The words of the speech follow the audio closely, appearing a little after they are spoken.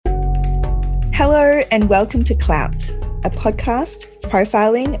Hello and welcome to Clout, a podcast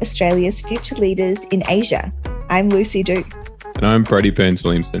profiling Australia's future leaders in Asia. I'm Lucy Duke. And I'm Brody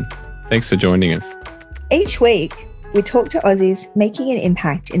Burns-Williamson. Thanks for joining us. Each week, we talk to Aussies making an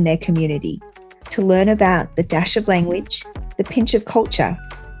impact in their community to learn about the dash of language, the pinch of culture,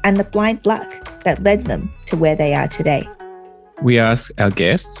 and the blind luck that led them to where they are today. We ask our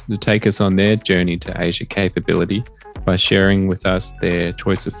guests to take us on their journey to Asia capability by sharing with us their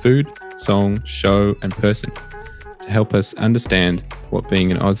choice of food, song, show, and person to help us understand what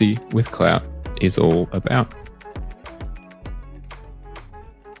being an Aussie with clout is all about.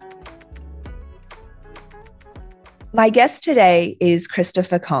 My guest today is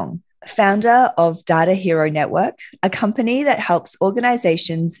Christopher Kong, founder of Data Hero Network, a company that helps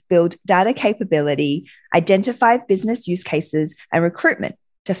organizations build data capability, identify business use cases, and recruitment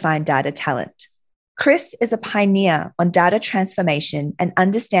to find data talent. Chris is a pioneer on data transformation and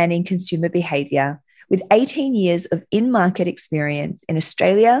understanding consumer behavior with 18 years of in-market experience in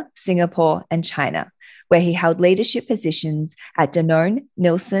Australia, Singapore, and China, where he held leadership positions at Danone,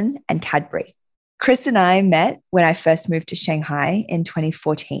 Nielsen, and Cadbury. Chris and I met when I first moved to Shanghai in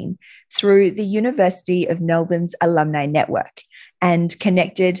 2014 through the University of Melbourne's alumni network and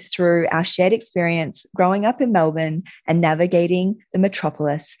connected through our shared experience growing up in Melbourne and navigating the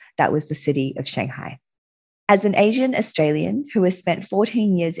metropolis that was the city of Shanghai. As an Asian Australian who has spent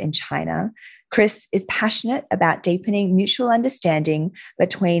 14 years in China, Chris is passionate about deepening mutual understanding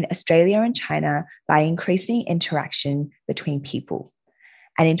between Australia and China by increasing interaction between people.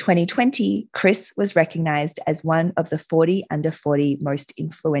 And in 2020, Chris was recognized as one of the 40 under 40 most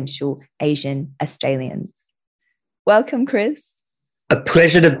influential Asian Australians. Welcome, Chris. A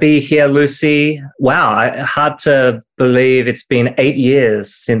pleasure to be here, Lucy. Wow, hard to believe it's been 8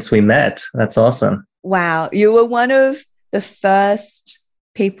 years since we met. That's awesome. Wow, you were one of the first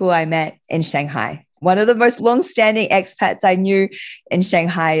people I met in Shanghai. One of the most long-standing expats I knew in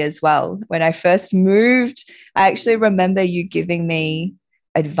Shanghai as well. When I first moved, I actually remember you giving me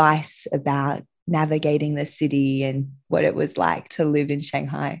advice about navigating the city and what it was like to live in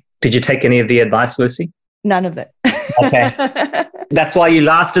Shanghai. Did you take any of the advice, Lucy? None of it. Okay. That's why you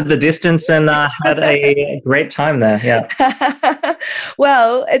lasted the distance and had a great time there. Yeah.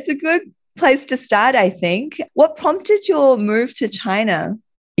 Well, it's a good place to start, I think. What prompted your move to China?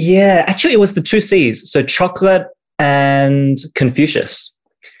 Yeah, actually, it was the two C's. So chocolate and Confucius.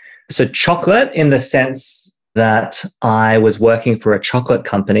 So chocolate in the sense that I was working for a chocolate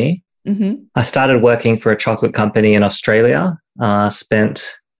company. Mm-hmm. I started working for a chocolate company in Australia,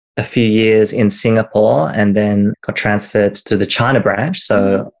 spent a few years in Singapore, and then got transferred to the China branch.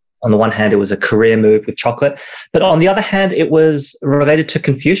 So on the one hand, it was a career move with chocolate, but on the other hand, it was related to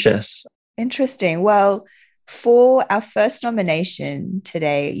Confucius. Interesting. Well, for our first nomination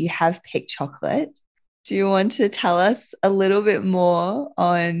today, you have picked chocolate. Do you want to tell us a little bit more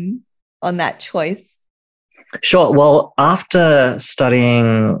on that choice? Sure. Well, after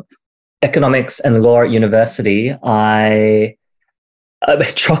studying economics and law at university,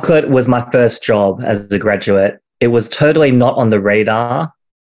 chocolate was my first job as a graduate. It was totally not on the radar.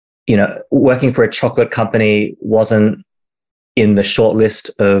 You know, working for a chocolate company wasn't in the short list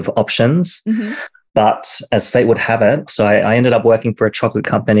of options. Mm-hmm. But as fate would have it, so I ended up working for a chocolate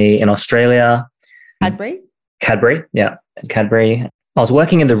company in Australia. Cadbury, yeah, Cadbury. I was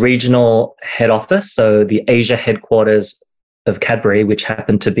working in the regional head office, so the Asia headquarters of Cadbury, which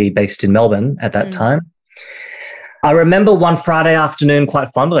happened to be based in Melbourne at that time. I remember one Friday afternoon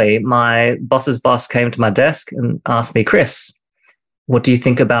quite fondly, my boss's boss came to my desk and asked me, Chris, what do you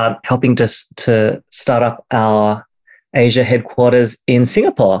think about helping to start up our Asia headquarters in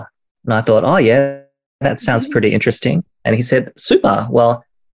Singapore? And I thought, oh yeah, that sounds pretty interesting. And he said, super. Well,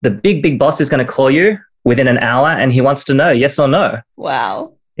 the big boss is going to call you within an hour and he wants to know yes or no.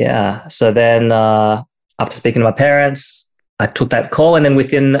 Wow. Yeah. So then after speaking to my parents, I took that call, and then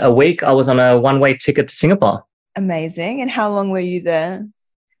within a week, I was on a one-way ticket to Singapore. Amazing. And how long were you there?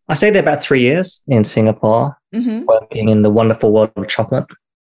 I stayed there about 3 years in Singapore, working in the wonderful world of chocolate.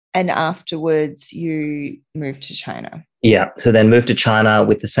 And afterwards, you moved to China. Yeah. So then moved to China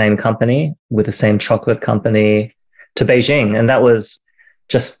with the same company, with the same chocolate company, to Beijing. And that was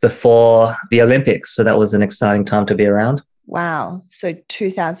just before the Olympics. So that was an exciting time to be around. Wow. So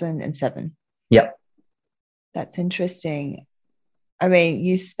 2007. Yep. That's interesting. I mean,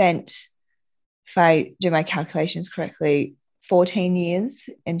 you spent, if I do my calculations correctly, 14 years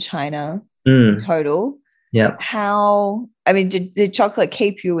in China total. Yeah. Did chocolate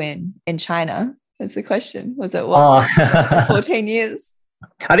keep you in China? That's the question. Was it what? 14 years?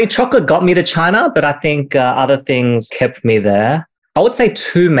 I think chocolate got me to China, but I think other things kept me there. I would say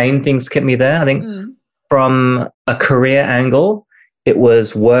two main things kept me there. I think from a career angle, it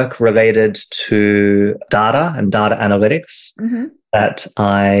was work related to data and data analytics that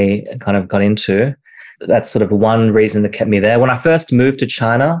I kind of got into. That's sort of one reason that kept me there. When I first moved to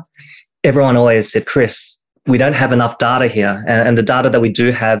China, everyone always said, Chris, we don't have enough data here. And the data that we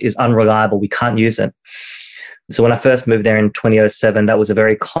do have is unreliable. We can't use it. So when I first moved there in 2007, that was a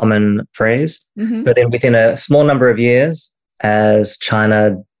very common phrase. But then within a small number of years, as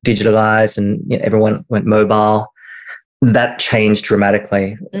China digitalized and everyone went mobile, that changed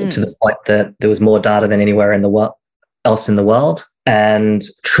dramatically to the point that there was more data than anywhere in the else in the world. And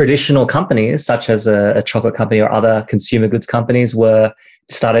traditional companies, such as a chocolate company or other consumer goods companies,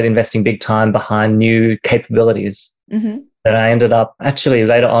 started investing big time behind new capabilities. And I ended up actually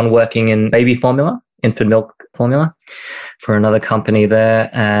later on working in baby formula, infant milk formula, for another company there,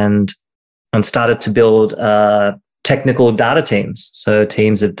 and started to build technical data teams. So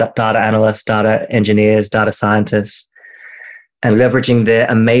teams of data analysts, data engineers, data scientists, and leveraging their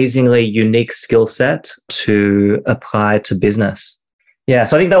amazingly unique skill set to apply to business. Yeah,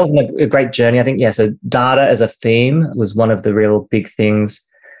 so I think that was a great journey. I think, so data as a theme was one of the real big things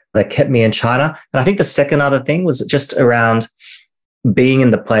that kept me in China. And I think the second other thing was just around being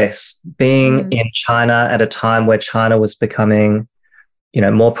in the place, being in China at a time where China was becoming,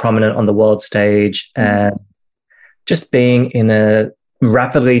 more prominent on the world stage, and just being in a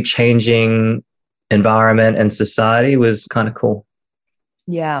rapidly changing environment and society was kind of cool.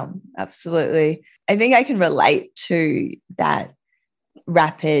 Yeah, absolutely. I think I can relate to that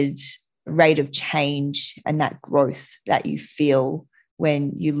rapid rate of change and that growth that you feel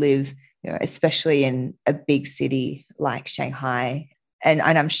when you live, especially in a big city like Shanghai, and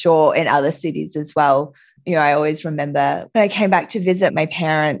I'm sure in other cities as well. I always remember when I came back to visit my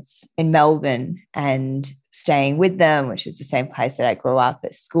parents in Melbourne and staying with them, which is the same place that I grew up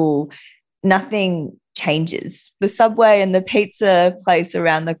at school, nothing changes. The Subway and the pizza place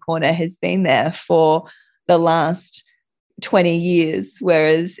around the corner has been there for the last 20 years.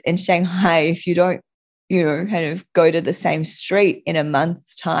 Whereas in Shanghai, if you don't, kind of go to the same street in a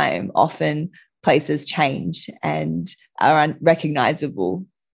month's time, often places change and are unrecognizable.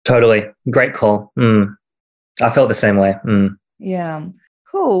 Totally. Great call. I felt the same way. Yeah.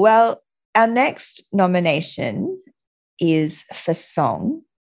 Cool. Well, our next nomination is for song.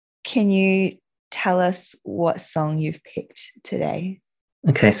 Can you tell us what song you've picked today?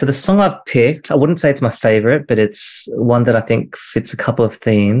 Okay, so the song I've picked, I wouldn't say it's my favorite, but it's one that I think fits a couple of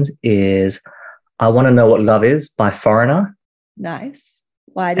themes, is I Want to Know What Love Is by Foreigner. Nice.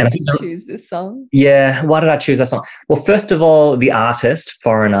 Why did you choose this song? Yeah, why did I choose that song? Well, first of all, the artist,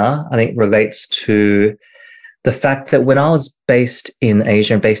 Foreigner, I think relates to the fact that when I was based in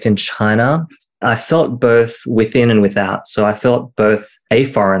Asia and based in China, I felt both within and without. So I felt both a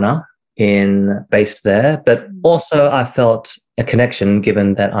foreigner based there, but also I felt a connection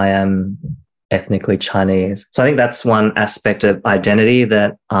given that I am ethnically Chinese. So I think that's one aspect of identity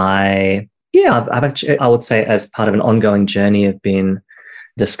that I've actually, I would say, as part of an ongoing journey, have been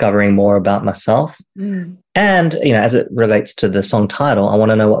discovering more about myself. And, as it relates to the song title, I Want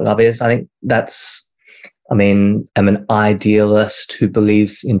to Know What Love Is. I think I'm an idealist who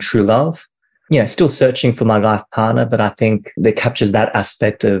believes in true love. Still searching for my life partner, but I think that captures that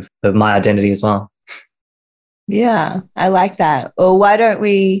aspect of my identity as well. Yeah, I like that. Well, why don't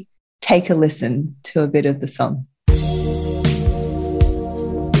we take a listen to a bit of the song?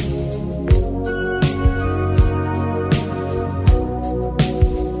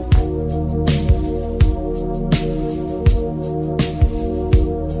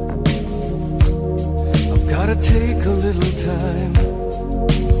 I've got to take a little time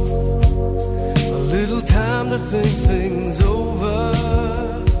to think things over.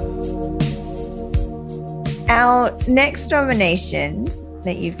 Our next nomination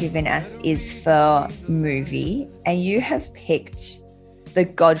that you've given us is for movie, and you have picked The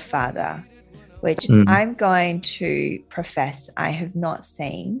Godfather, which I'm going to profess I have not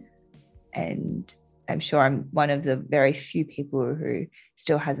seen, and I'm sure I'm one of the very few people who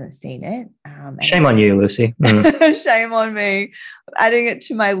still hasn't seen it. Shame on you, Lucy. Shame on me. Adding it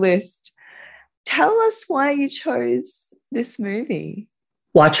to my list. Tell us why you chose this movie.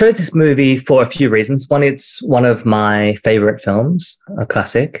 Well, I chose this movie for a few reasons. One, it's one of my favorite films, a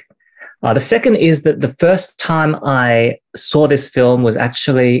classic. The second is that the first time I saw this film was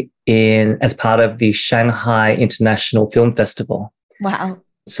actually as part of the Shanghai International Film Festival. Wow.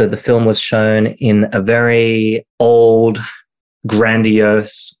 So the film was shown in a very old,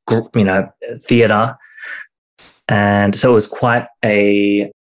 grandiose, theater. And so it was quite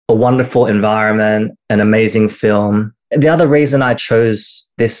a wonderful environment, an amazing film. the other reason I chose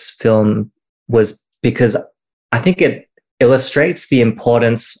this film was because I think it illustrates the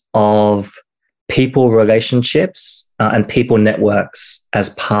importance of people relationships and people networks as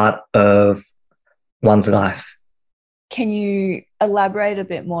part of one's life. Can you elaborate a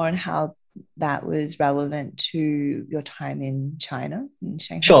bit more on how that was relevant to your time in China, in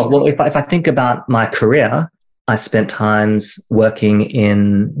Shanghai? Sure. Well, if I think about my career, I spent times working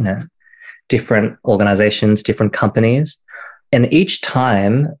in different organizations, different companies. And each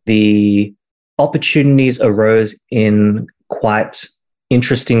time the opportunities arose in quite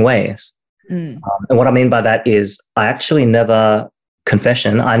interesting ways. And what I mean by that is I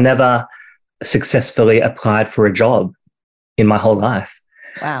never successfully applied for a job in my whole life.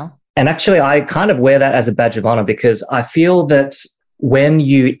 Wow. And actually, I kind of wear that as a badge of honor because I feel that when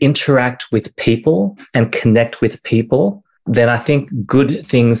you interact with people and connect with people, then I think good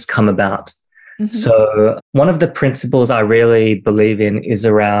things come about. Mm-hmm. So one of the principles I really believe in is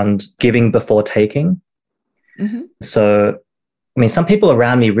around giving before taking. Mm-hmm. So, I mean, some people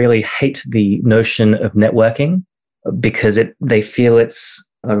around me really hate the notion of networking because they feel it's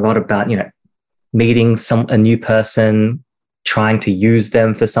a lot about, meeting a new person, trying to use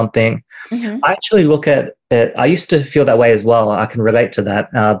them for something. Mm-hmm. I actually look at it, I used to feel that way as well. I can relate to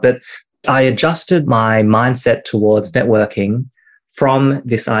that. But I adjusted my mindset towards networking from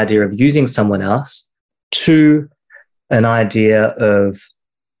this idea of using someone else to an idea of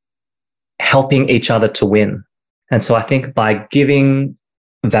helping each other to win. And so I think by giving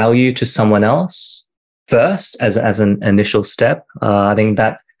value to someone else first as an initial step, I think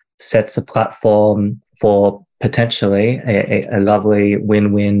that sets a platform for potentially a lovely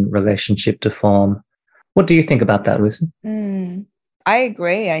win-win relationship to form. What do you think about that, Lucy? I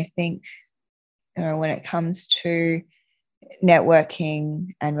agree. I think when it comes to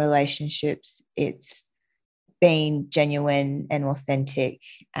networking and relationships, it's being genuine and authentic,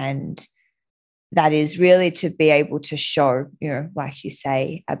 and that is really to be able to show, like you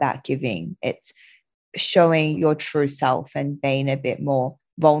say about giving, it's showing your true self and being a bit more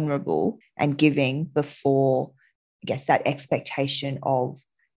vulnerable and giving before, I guess, that expectation of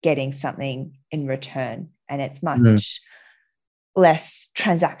getting something in return. And it's much less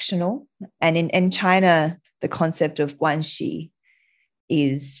transactional. And in China, the concept of guanxi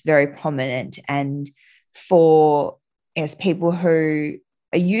is very prominent. And for people who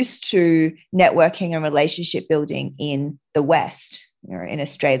are used to networking and relationship building in the West, in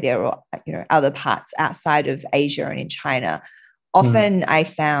Australia or other parts outside of Asia and in China, often I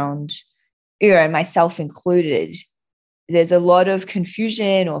found, and myself included, there's a lot of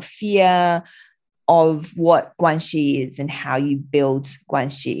confusion or fear of what guanxi is and how you build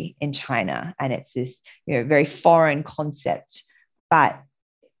guanxi in China. And it's this very foreign concept, but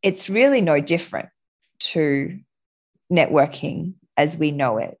it's really no different to networking as we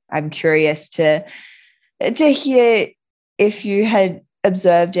know it. I'm curious to hear if you had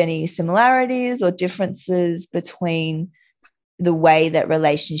observed any similarities or differences between the way that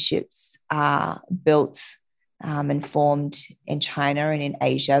relationships are built and formed in China and in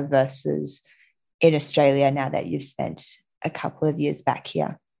Asia versus in Australia now that you've spent a couple of years back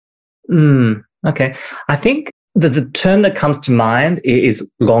here. Okay. I think the term that comes to mind is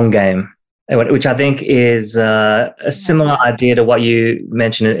long game, which I think is a similar idea to what you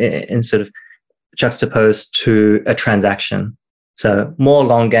mentioned in sort of juxtaposed to a transaction. So more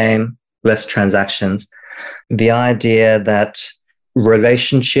long game, less transactions. The idea that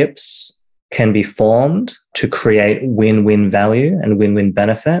relationships can be formed to create win-win value and win-win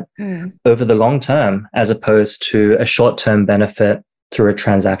benefit over the long term, as opposed to a short-term benefit through a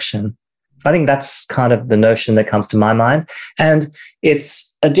transaction. I think that's kind of the notion that comes to my mind. And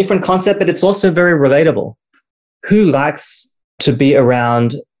it's a different concept, but it's also very relatable. Who likes to be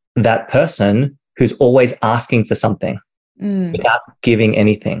around that person who's always asking for something without giving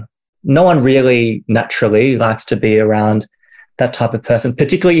anything? No one really naturally likes to be around that type of person,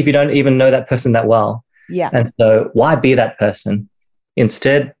 particularly if you don't even know that person that well. Yeah. And so why be that person?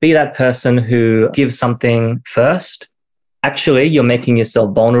 Instead, be that person who gives something first. Actually, you're making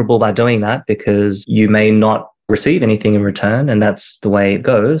yourself vulnerable by doing that because you may not receive anything in return, and that's the way it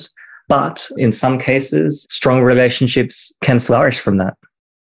goes. But in some cases, strong relationships can flourish from that.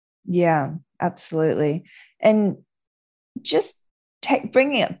 Yeah, absolutely. And just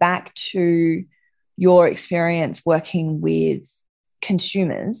bringing it back to your experience working with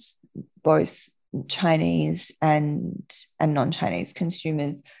consumers, both Chinese and non-Chinese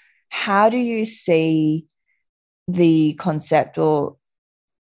consumers, how do you see the concept of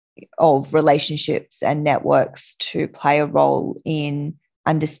relationships and networks to play a role in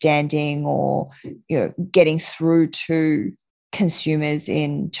understanding or getting through to consumers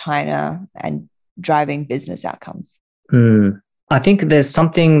in China and driving business outcomes? I think there's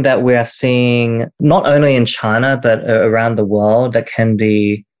something that we are seeing not only in China, but around the world that can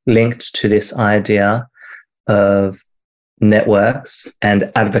be linked to this idea of networks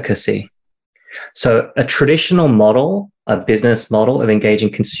and advocacy. So a traditional model, a business model of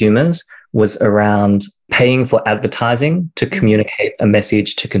engaging consumers was around paying for advertising to communicate a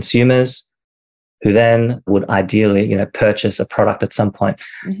message to consumers who then would ideally, purchase a product at some point.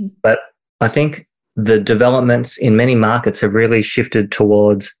 Mm-hmm. But I think the developments in many markets have really shifted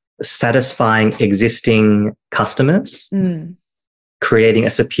towards satisfying existing customers, creating a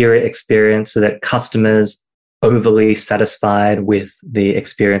superior experience so that customers overly satisfied with the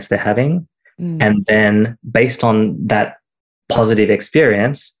experience they're having. And then based on that positive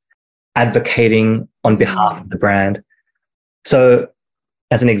experience, advocating on behalf of the brand. So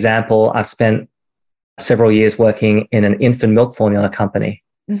as an example, I've spent several years working in an infant milk formula company.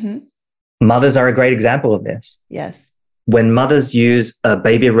 Mm-hmm. Mothers are a great example of this. Yes. When mothers use a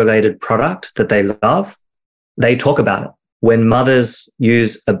baby-related product that they love, they talk about it. When mothers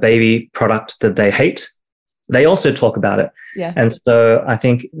use a baby product that they hate, they also talk about it. Yeah. And so I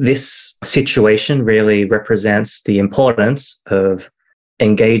think this situation really represents the importance of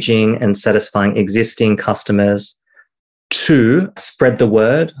engaging and satisfying existing customers to spread the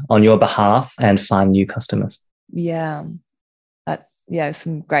word on your behalf and find new customers. Yeah. That's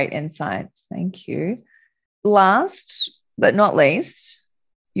some great insights. Thank you. Last but not least,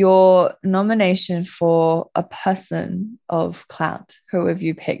 your nomination for a person of clout. Who have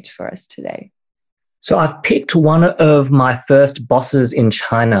you picked for us today? So I've picked one of my first bosses in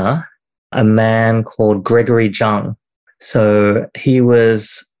China, a man called Gregory Zhang. So he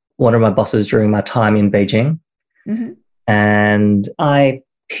was one of my bosses during my time in Beijing. Mm-hmm. And I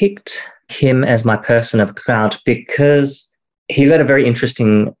picked him as my person of clout because he led a very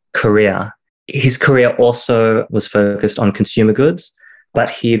interesting career. His career also was focused on consumer goods, but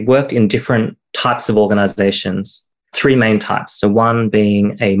he had worked in different types of organizations, three main types. So one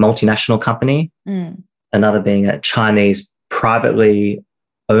being a multinational company, another being a Chinese privately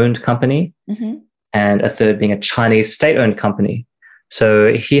owned company, and a third being a Chinese state-owned company.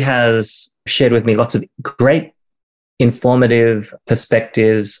 So he has shared with me lots of great informative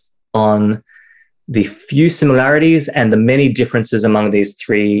perspectives on the few similarities and the many differences among these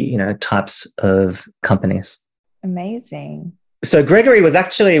three, types of companies. Amazing. So Gregory was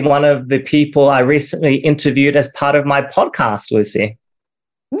actually one of the people I recently interviewed as part of my podcast, Lucy.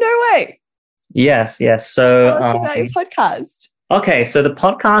 No way. Yes. So tell us about your podcast. Okay, so the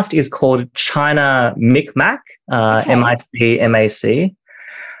podcast is called China Micmac, MICMAC.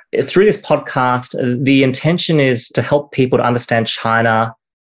 Through this podcast, the intention is to help people to understand China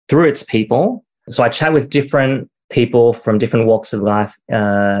through its people. So I chat with different people from different walks of life,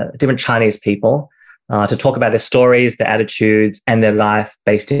 different Chinese people, to talk about their stories, their attitudes, and their life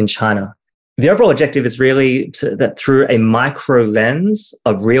based in China. The overall objective is really that through a micro lens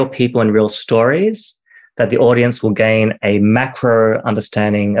of real people and real stories, that the audience will gain a macro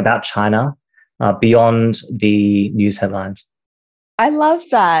understanding about China beyond the news headlines. I love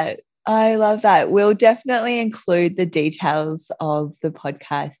that. We'll definitely include the details of the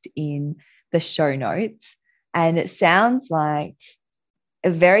podcast in the show notes. And it sounds like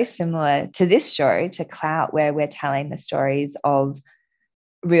very similar to this show, to Clout, where we're telling the stories of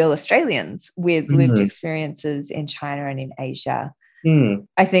real Australians with lived experiences in China and in Asia.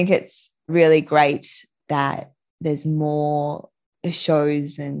 I think it's really great that there's more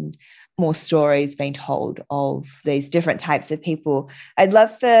shows and more stories being told of these different types of people. I'd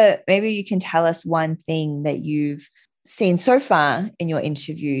love for, maybe you can tell us one thing that you've seen so far in your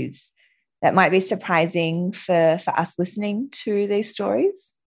interviews that might be surprising for us listening to these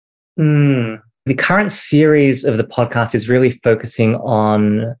stories. The current series of the podcast is really focusing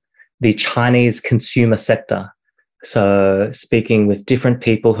on the Chinese consumer sector. So speaking with different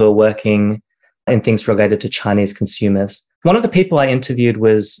people who are working in things related to Chinese consumers. One of the people I interviewed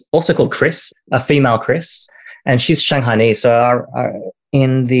was also called Chris, a female Chris, and she's Shanghainese. So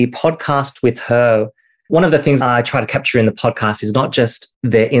in the podcast with her, one of the things I try to capture in the podcast is not just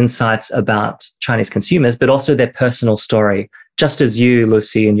their insights about Chinese consumers, but also their personal story. Just as you,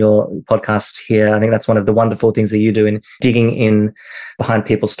 Lucy, in your podcast here, I think that's one of the wonderful things that you do in digging in behind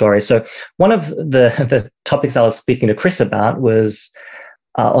people's stories. So one of the topics I was speaking to Chris about was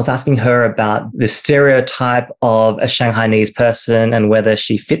I was asking her about the stereotype of a Shanghainese person and whether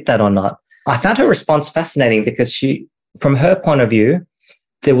she fit that or not. I found her response fascinating because from her point of view,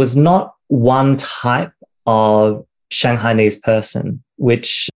 there was not one type of Shanghainese person.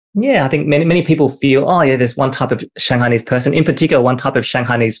 which, yeah, I think many people feel, oh, yeah, there's one type of Shanghainese person, in particular, one type of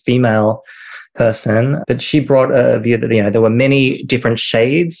Shanghainese female person. But she brought a view that, there were many different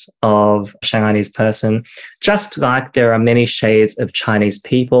shades of Shanghainese person, just like there are many shades of Chinese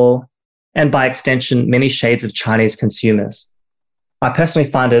people, and by extension, many shades of Chinese consumers. I personally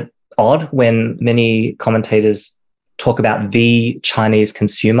find it odd when many commentators talk about the Chinese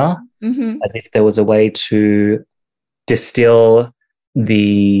consumer, as if there was a way to distill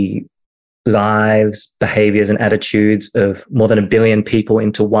the lives, behaviors, and attitudes of more than 1 billion people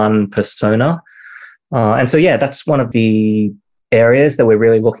into one persona. And so, yeah, that's one of the areas that we're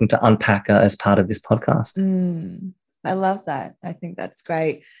really looking to unpack as part of this podcast. I love that. I think that's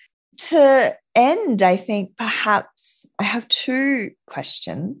great. To end, I think perhaps I have 2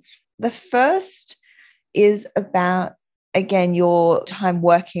 questions. The first is about, again, your time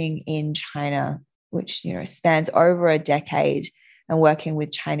working in China, which, spans over a decade, and working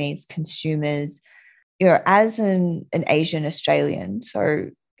with Chinese consumers, as an Asian Australian, so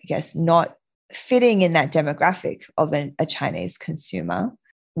I guess not fitting in that demographic of a Chinese consumer,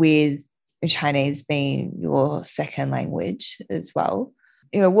 with Chinese being your second language as well.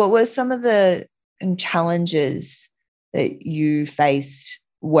 What were some of the challenges that you faced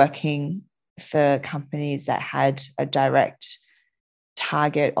working for companies that had a direct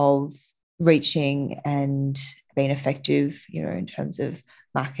target of reaching and being effective, in terms of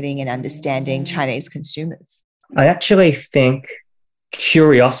marketing and understanding Chinese consumers? I actually think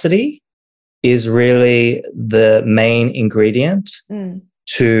curiosity is really the main ingredient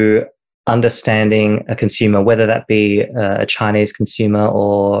to understanding a consumer, whether that be a Chinese consumer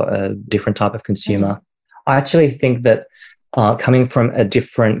or a different type of consumer. I actually think that coming from a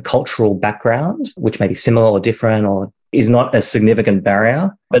different cultural background, which may be similar or different or is not a significant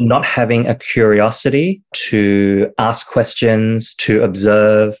barrier, but not having a curiosity to ask questions, to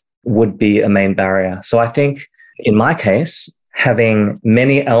observe, would be a main barrier. So I think in my case, having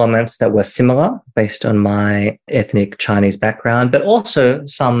many elements that were similar based on my ethnic Chinese background, but also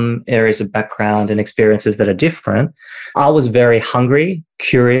some areas of background and experiences that are different, I was very hungry,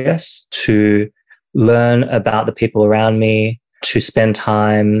 curious to learn about the people around me, to spend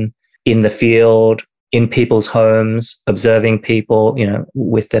time in the field, in people's homes, observing people,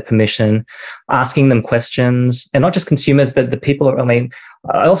 with their permission, asking them questions, and not just consumers, but the people.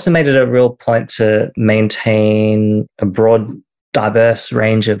 I also made it a real point to maintain a broad, diverse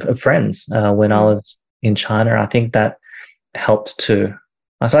range of friends when I was in China. I think that helped too.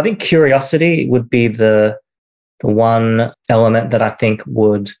 So I think curiosity would be the one element that I think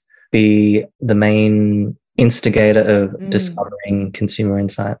would be the main instigator of discovering consumer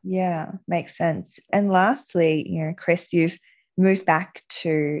insight. Yeah, makes sense. And lastly, Chris, you've moved back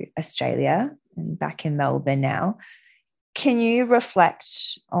to Australia and back in Melbourne now. Can you reflect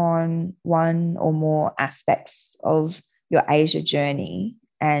on one or more aspects of your Asia journey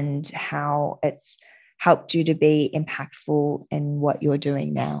and how it's helped you to be impactful in what you're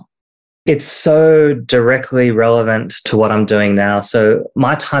doing now? It's so directly relevant to what I'm doing now. So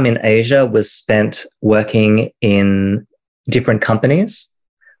my time in Asia was spent working in different companies,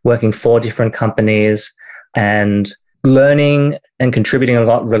 working for different companies, and learning and contributing a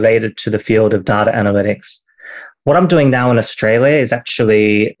lot related to the field of data analytics. What I'm doing now in Australia is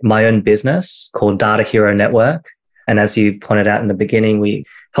actually my own business called Data Hero Network. And as you pointed out in the beginning, we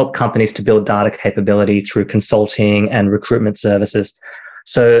help companies to build data capability through consulting and recruitment services.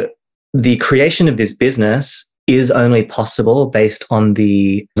 So the creation of this business is only possible based on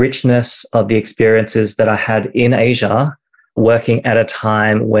the richness of the experiences that I had in Asia, working at a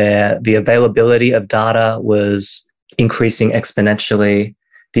time where the availability of data was increasing exponentially.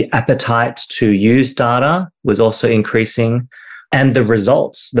 The appetite to use data was also increasing. And the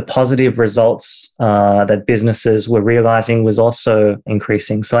results, the positive results that businesses were realizing was also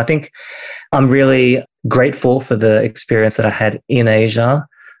increasing. So I think I'm really grateful for the experience that I had in Asia,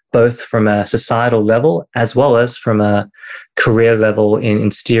 both from a societal level as well as from a career level in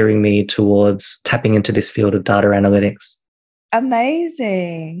steering me towards tapping into this field of data analytics.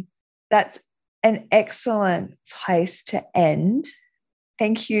 Amazing. That's an excellent place to end.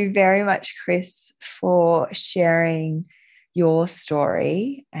 Thank you very much, Chris, for sharing your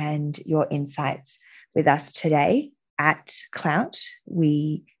story and your insights with us today. At Klout,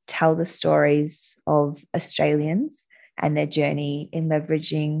 we tell the stories of Australians and their journey in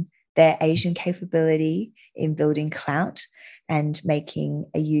leveraging their Asian capability in building Klout and making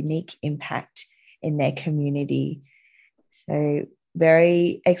a unique impact in their community. So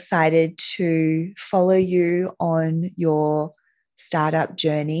very excited to follow you on your startup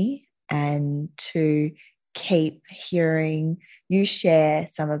journey and to keep hearing you share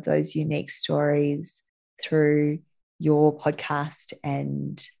some of those unique stories through your podcast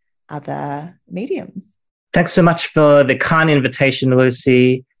and other mediums. Thanks so much for the kind invitation,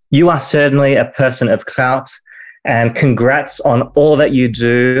 Lucy. You are certainly a person of clout, and congrats on all that you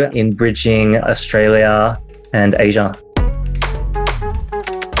do in bridging Australia and Asia.